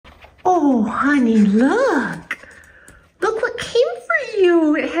Oh, honey, look. Look what came for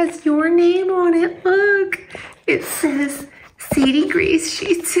you. It has your name on it. Look. It says Sadie Grace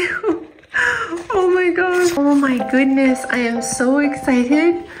Shih Tzu. Oh my gosh. Oh my goodness. I am so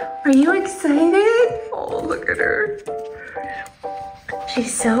excited. Are you excited? Oh, look at her.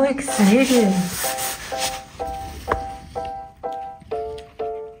 She's so excited.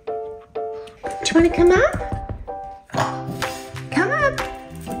 Do you want to come up? Come up.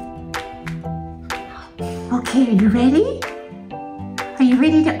 Okay, are you ready? Are you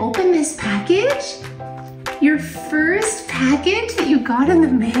ready to open this package? Your first package that you got in the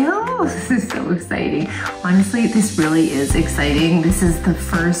mail? This is so exciting. Honestly, this really is exciting. This is the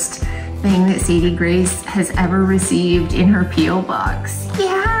first thing that Sadie Grace has ever received in her P.O. box.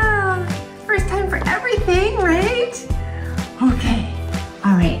 Yeah, first time for everything, right? Okay,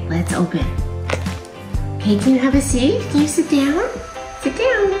 all right, let's open. Okay, can you have a seat? Can you sit down? Sit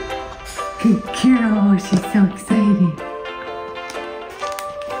down. Good girl, she's so excited.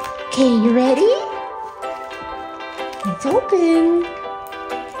 Okay, you ready? Let's open.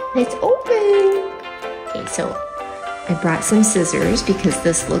 Let's open. Okay, so I brought some scissors because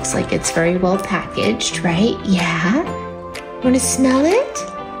this looks like it's very well packaged, right? Yeah. Want to smell it?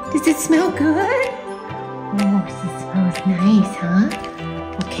 Does it smell good? Oh, this smells nice, huh?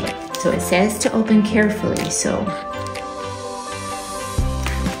 Okay, so it says to open carefully, so.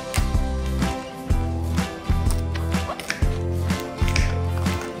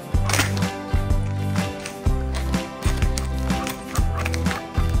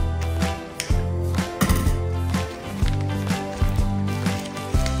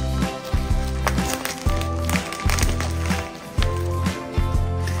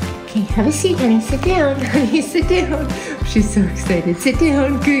 Okay, have a seat, honey. Sit down, honey. Sit down. She's so excited. Sit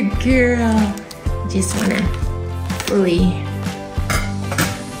down. Good girl. Just want to fully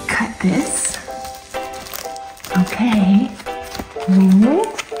cut this. Okay.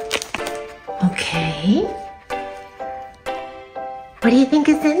 Okay. What do you think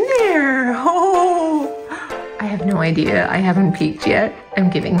is in there? Oh, I have no idea. I haven't peeked yet. I'm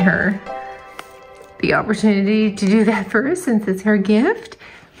giving her the opportunity to do that first since it's her gift.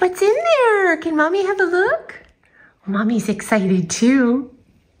 What's in there? Can Mommy have a look? Mommy's excited too.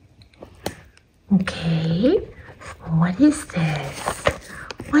 Okay, what is this?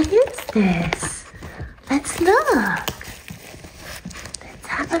 What is this? Let's look. Let's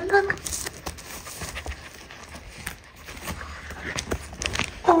have a look.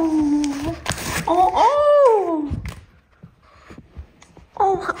 Oh, oh, oh.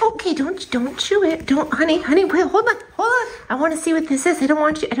 Oh, okay, don't chew it. Don't, honey, wait, hold on. I want to see what this is. I don't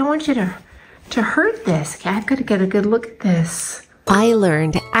want you to hurt this. Okay, I've got to get a good look at this. I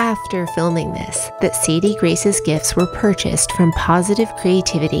learned after filming this that Sadie Grace's gifts were purchased from Positive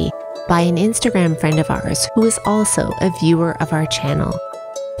Creativity by an Instagram friend of ours who is also a viewer of our channel.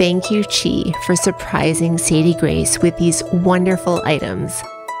 Thank you, Chi, for surprising Sadie Grace with these wonderful items.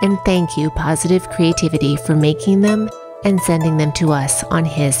 And thank you, Positive Creativity, for making them and sending them to us on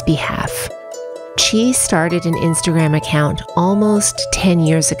his behalf. Chi started an Instagram account almost 10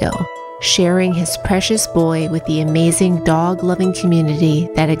 years ago, sharing his precious boy with the amazing dog-loving community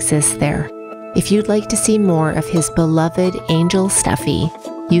that exists there. If you'd like to see more of his beloved angel Stuffy,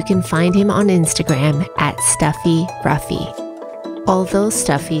 you can find him on Instagram at Stuffy Ruffy. Although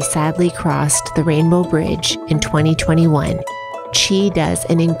Stuffy sadly crossed the Rainbow Bridge in 2021, Chi does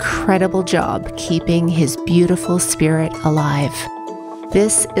an incredible job keeping his beautiful spirit alive.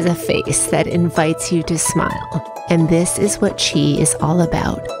 This is a face that invites you to smile, and this is what Chi is all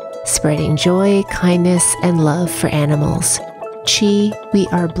about, spreading joy, kindness, and love for animals. Chi, we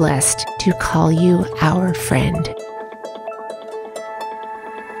are blessed to call you our friend.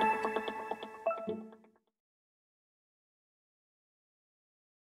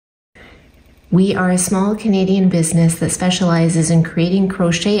 We are a small Canadian business that specializes in creating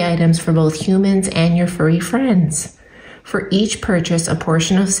crochet items for both humans and your furry friends. For each purchase, a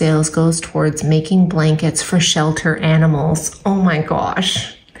portion of sales goes towards making blankets for shelter animals. Oh my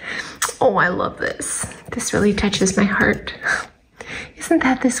gosh. Oh, I love this. This really touches my heart. Isn't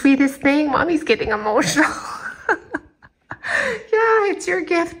that the sweetest thing? Mommy's getting emotional. Yeah, it's your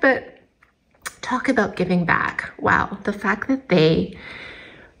gift, but talk about giving back. Wow, the fact that they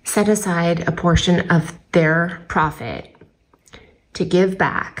set aside a portion of their profit to give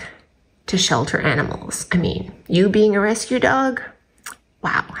back to shelter animals. I mean, you being a rescue dog,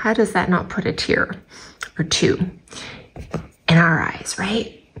 wow, how does that not put a tear or two in our eyes,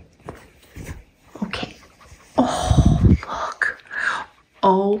 right? Okay. Oh, look.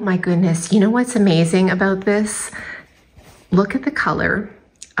 Oh my goodness. You know what's amazing about this? Look at the color.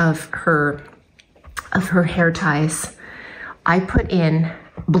 of her hair ties. I put in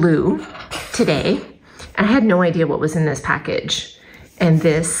blue today. I had no idea what was in this package. And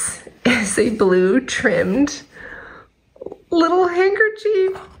this is a blue trimmed little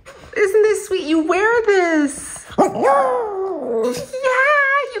handkerchief. Isn't this sweet? You wear this. Yeah,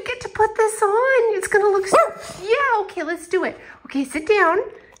 you get to put this on. It's gonna look so, yeah, okay, let's do it. Okay, sit down,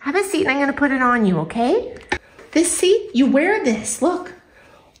 have a seat, and I'm gonna put it on you, okay? This, see, you wear this, look.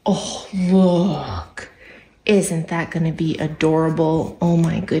 Oh, look. Isn't that gonna be adorable? Oh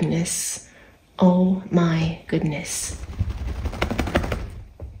my goodness. Oh my goodness.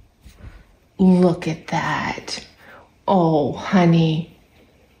 Look at that. Oh, honey.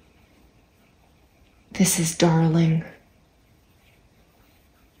 This is darling.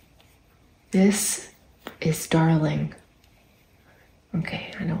 This is darling.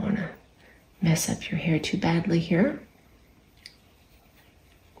 Okay, I don't want to mess up your hair too badly here.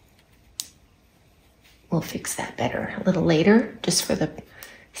 We'll fix that better a little later, just for the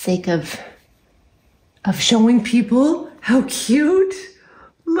sake of showing people how cute.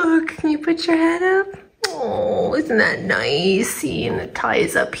 Look, can you put your head up? Oh, isn't that nice? See, and the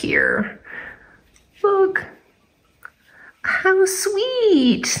ties up here. Look, how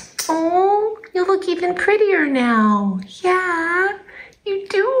sweet. Oh, you look even prettier now. Yeah, you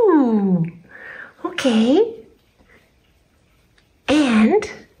do. Okay. And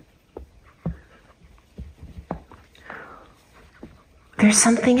there's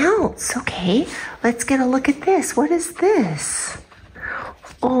something else. Okay, let's get a look at this. What is this?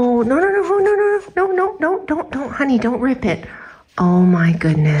 Oh, no, don't, honey, don't rip it. Oh my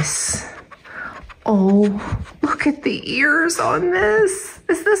goodness. Oh, look at the ears on this.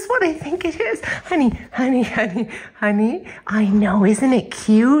 Is this what I think it is? Honey. I know, isn't it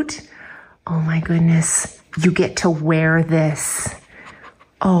cute? Oh my goodness. You get to wear this.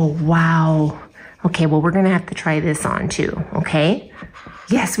 Oh, wow. Okay, well, we're gonna have to try this on too, okay?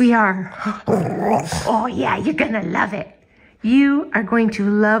 Yes, we are. Oh yeah, you're gonna love it. You are going to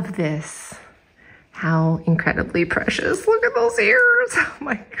love this. How incredibly precious. Look at those ears. Oh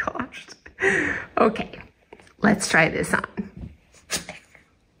my gosh. Okay, let's try this on.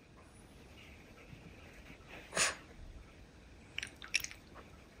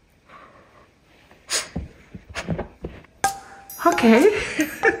 Okay.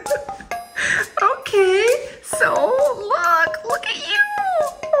 Okay, so look at you.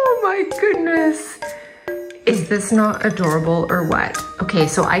 Oh my goodness. Is this not adorable or what? Okay,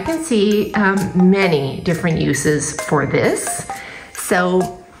 so I can see many different uses for this.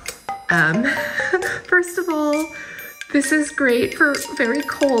 So, first of all, this is great for very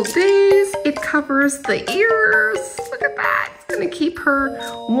cold days. It covers the ears. Look at that. It's gonna keep her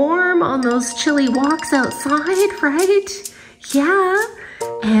warm on those chilly walks outside, right? Yeah.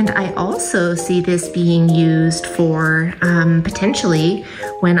 And I also see this being used for potentially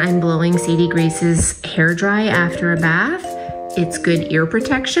when I'm blowing Sadie Grace's hair dry after a bath. It's good ear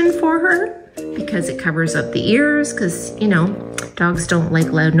protection for her because it covers up the ears because, you know, dogs don't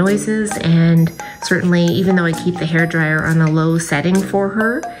like loud noises. And certainly, even though I keep the hair dryer on a low setting for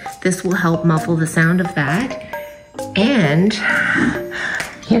her, this will help muffle the sound of that. And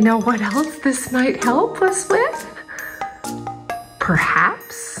you know what else this might help us with?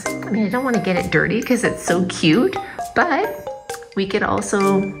 Perhaps, I mean, I don't want to get it dirty because it's so cute, but we could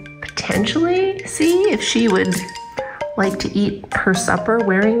also potentially see if she would like to eat her supper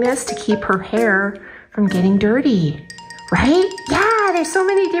wearing this to keep her hair from getting dirty, right? Yeah, there's so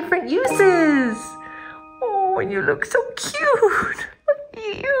many different uses. Oh, and you look so cute. Look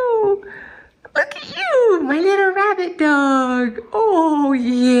at you. Look at you, my little rabbit dog. Oh,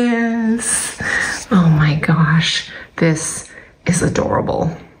 yes. Oh my gosh, this is adorable.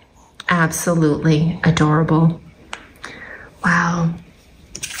 Absolutely adorable. Wow.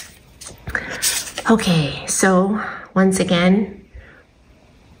 Okay, so once again,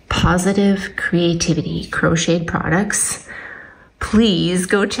 Positive Creativity crocheted products. Please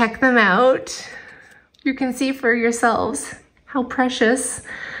go check them out. You can see for yourselves how precious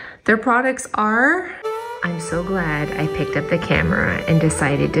their products are. I'm so glad I picked up the camera and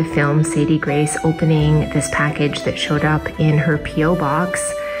decided to film Sadie Grace opening this package that showed up in her P.O.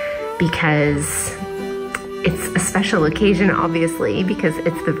 box, because it's a special occasion, obviously, because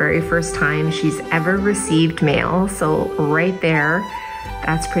it's the very first time she's ever received mail. So right there,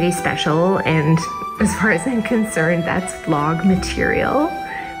 that's pretty special. And as far as I'm concerned, that's vlog material.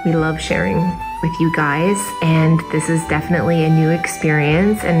 We love sharing with you guys, and this is definitely a new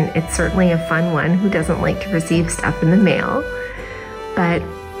experience, and it's certainly a fun one. Who doesn't like to receive stuff in the mail? But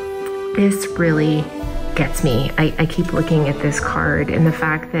this really gets me. I keep looking at this card, and the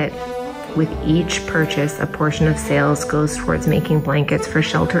fact that with each purchase, a portion of sales goes towards making blankets for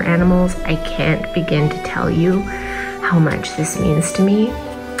shelter animals. I can't begin to tell you how much this means to me.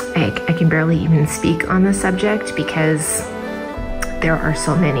 I can barely even speak on the subject because there are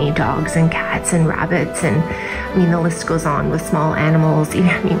so many dogs and cats and rabbits, and I mean, the list goes on with small animals,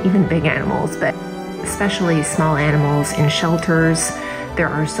 even big animals, but especially small animals in shelters. There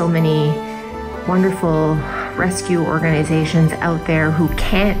are so many wonderful rescue organizations out there who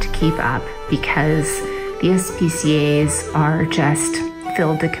can't keep up because the SPCAs are just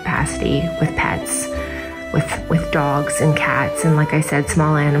filled to capacity with pets, with dogs and cats, and like I said,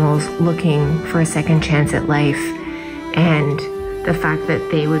 small animals looking for a second chance at life. And the fact that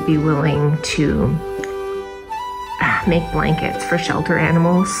they would be willing to make blankets for shelter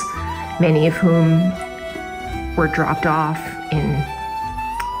animals, many of whom were dropped off in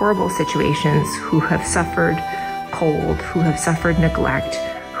horrible situations, who have suffered cold, who have suffered neglect,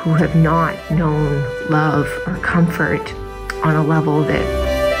 who have not known love or comfort on a level that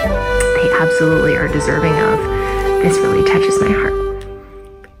they absolutely are deserving of. This really touches my heart.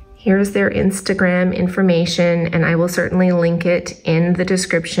 Here's their Instagram information, and I will certainly link it in the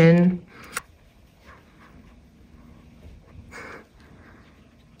description.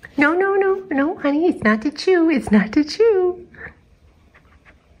 No, honey, it's not to chew. It's not to chew.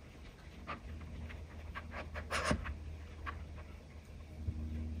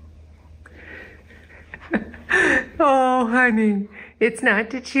 Oh, honey, it's not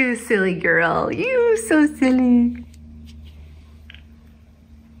to chew, silly girl. You so silly.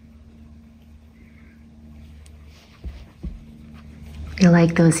 You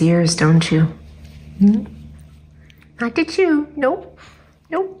like those ears, don't you? Hmm? Not to chew. Nope.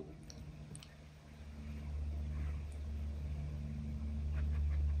 Nope.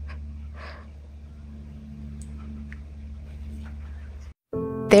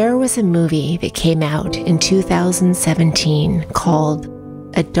 There was a movie that came out in 2017 called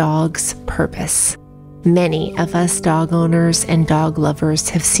A Dog's Purpose. Many of us dog owners and dog lovers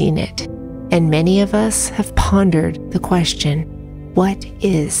have seen it, and many of us have pondered the question, what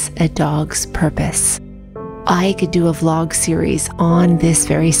is a dog's purpose? I could do a vlog series on this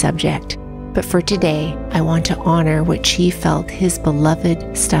very subject, but for today, I want to honor what she felt his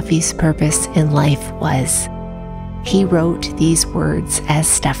beloved Stuffy's purpose in life was. He wrote these words as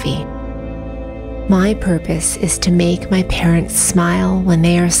Stuffy. My purpose is to make my parents smile when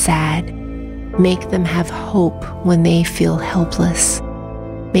they are sad, make them have hope when they feel helpless,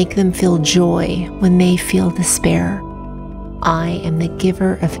 make them feel joy when they feel despair. I am the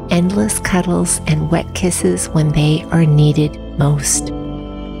giver of endless cuddles and wet kisses when they are needed most.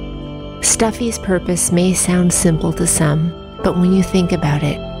 Stuffy's purpose may sound simple to some, but when you think about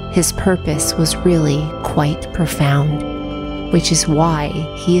it, his purpose was really quite profound, which is why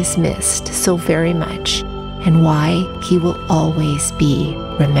he is missed so very much and why he will always be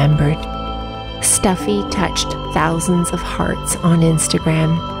remembered. Stuffy touched thousands of hearts on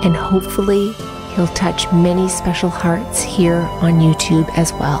Instagram, and hopefully he'll touch many special hearts here on YouTube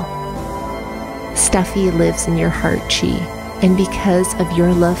as well. Stuffy lives in your heart, Chi, and because of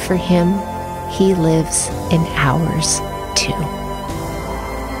your love for him, he lives in ours too.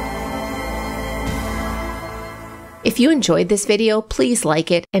 If you enjoyed this video, please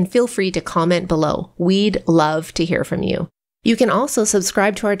like it and feel free to comment below. We'd love to hear from you. You can also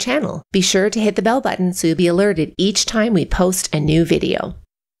subscribe to our channel. Be sure to hit the bell button so you'll be alerted each time we post a new video.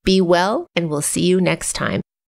 Be well, and we'll see you next time.